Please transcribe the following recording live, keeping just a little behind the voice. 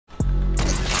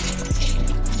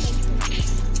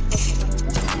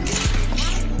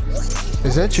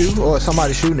Is that you or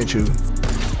somebody shooting at you?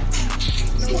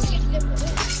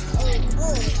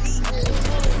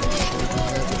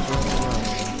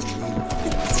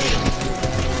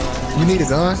 You need a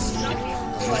gun?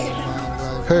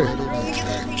 Here.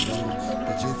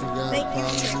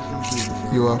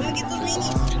 You up?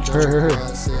 Here.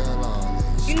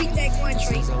 You need that one,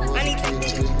 Trace. I need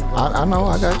that. I know,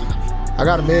 I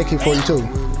got a med kit for you too.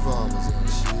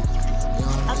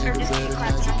 I'll serve this kid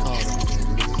class.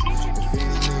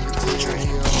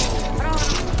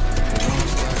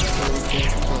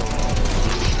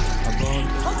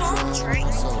 Hold on,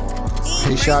 Trace.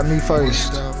 He shot me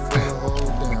first.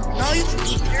 No, you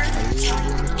cheater.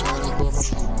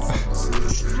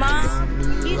 Mom,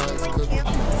 you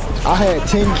I had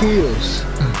 10 kills.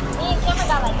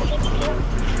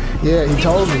 Yeah, he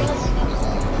told me.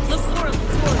 Look for it.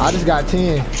 I just got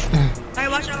 10.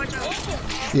 Alright, watch out.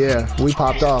 Yeah, we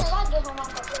popped off.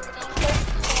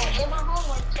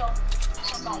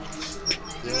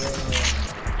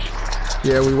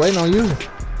 Yeah, we waiting on you.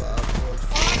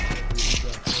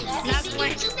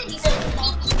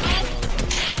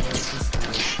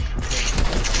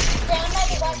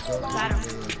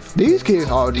 These kids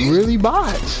are really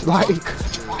bots. Like,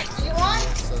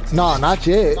 no, not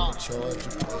yet.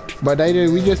 But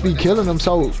we just be killing them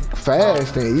so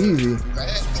fast and easy.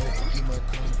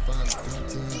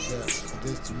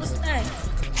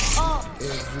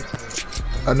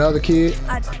 Another kid.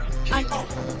 I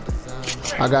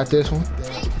got this one.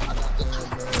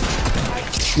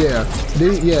 Yeah,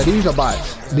 these are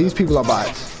bots. These people are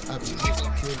bots.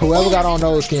 Whoever got on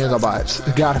those skins are bots.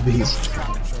 It gotta be.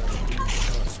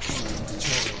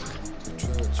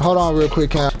 Hold on real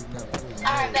quick, Cam.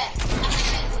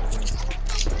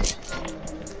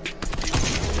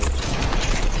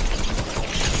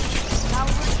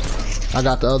 I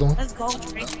got the other one. Let's go,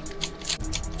 Trace.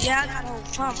 Yeah, I got a whole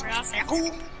pump, bro. I said,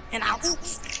 ooh, and I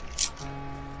oops.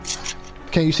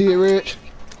 Can you see it, Reg?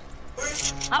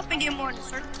 I'll get more in the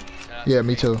circle. Yeah,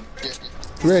 me too.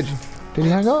 Reggie, did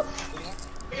he hang up?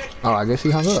 Oh, I guess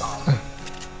he hung up.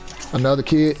 Another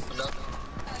kid.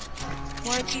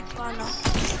 More people I know.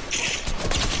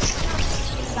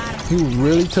 He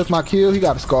really took my kill. He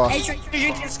got a scar. Hey, you can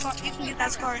get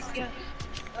that scar. Yeah.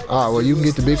 Alright, well, you can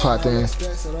get the big pot then.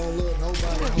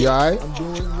 You alright?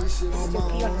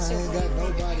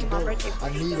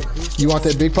 You want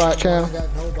that big pot, Cam?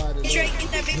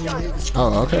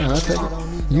 Oh, okay, I'll take it.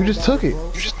 You just took it.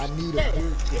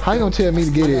 How you gonna tell me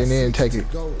to get it and then take it?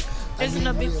 There's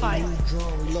a big fight.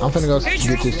 I'm finna go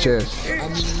get this chest.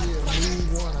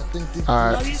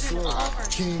 Alright.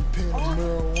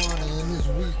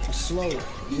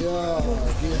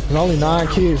 There's only 9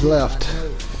 kids left.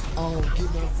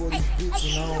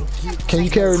 Can you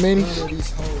carry minis?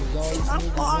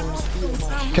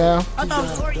 Cam?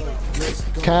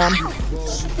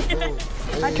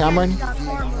 Cameron?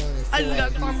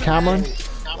 Cameron?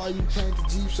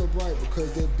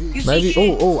 Maybe.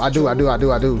 Oh, I do. I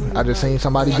just seen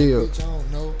somebody build.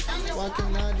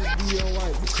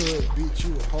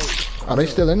 Are they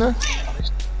still in there?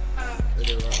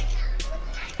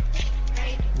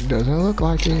 Doesn't look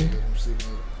like it.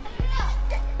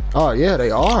 Oh yeah,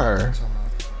 they are.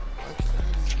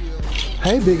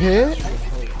 Hey, big head.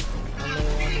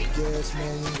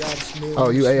 Oh,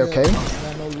 you A-okay?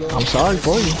 I'm sorry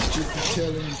for you.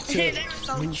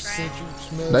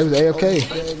 They was A-okay.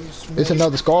 It's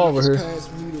another scar over here.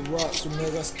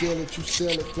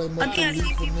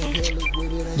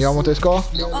 Y'all want this scar?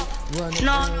 No.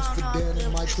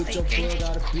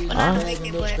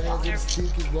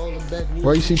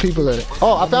 Where you see people at?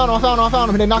 Oh, I found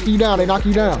them. They knocking you down.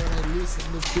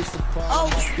 Oh.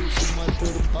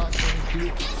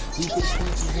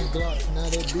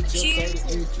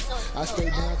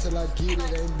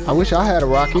 I wish I had a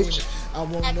rocket.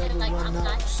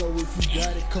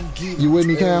 You with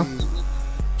me, Cam?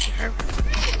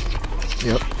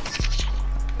 Yep.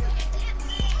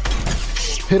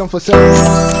 Hit him for 70.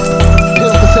 Hit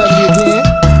him for 70 again.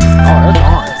 Oh,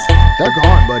 they're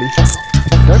gone, buddy.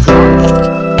 They're gone.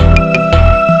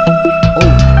 Oh,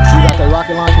 you got that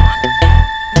rocket launcher?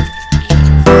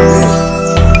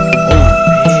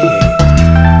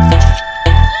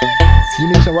 You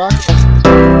need some rockets? You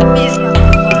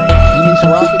need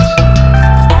some rockets?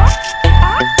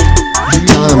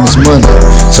 Time is money,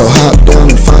 so hop down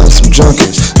and find some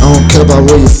junkies. I don't care about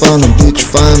where you find them, bitch,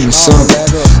 find me something.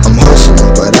 I'm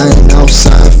hustling, but I ain't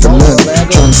outside for nothing.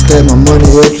 Trying to stack my money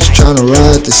up, just trying to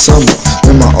ride the summer.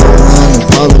 In my old line and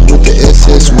Impala with the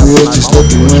SS wheel. Just let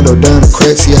the window down the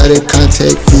crack, see how that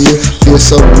contact feel. Feels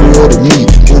so real to me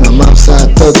when I'm outside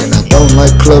thugging. I don't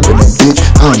like clubbing, and bitch,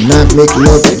 I'm not make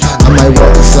loving. I might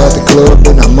walk inside the club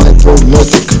and I might throw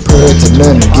nothing compared to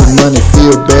nothing. Get money,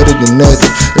 feel better than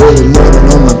nothing. Early morning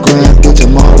on my grind, bitch,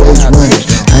 I'm always running.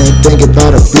 I ain't thinking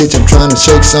about a bitch, I'm trying to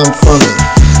shake something from it.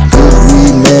 Good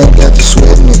weed, man, got you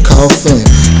sweating and coughing.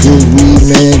 Good weed,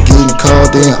 man, getting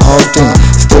called in often.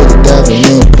 Steady diving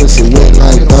in, pussy wet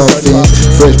like dolphins.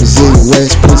 Fresh Brazilian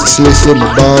West, pussy slip my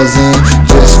balls in.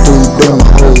 Just through them,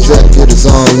 my hoes that get us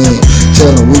all in.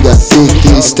 Tell them we got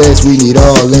 50 stats, we need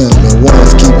all them. And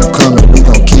ones keep them coming, we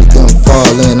gon' keep them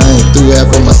falling. I ain't through half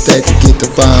of my stack to get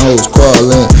the fine hoes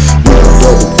crawling. We gon'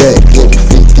 double back, every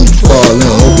 50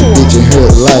 falling. Every bitch in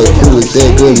here like, who is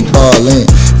that girlie ballin'?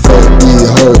 Fuck these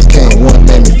hoes, can't one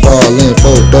make me fall in.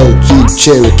 4 dope, Jeep,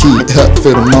 Cherokee, help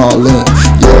fit them all in,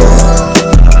 yeah.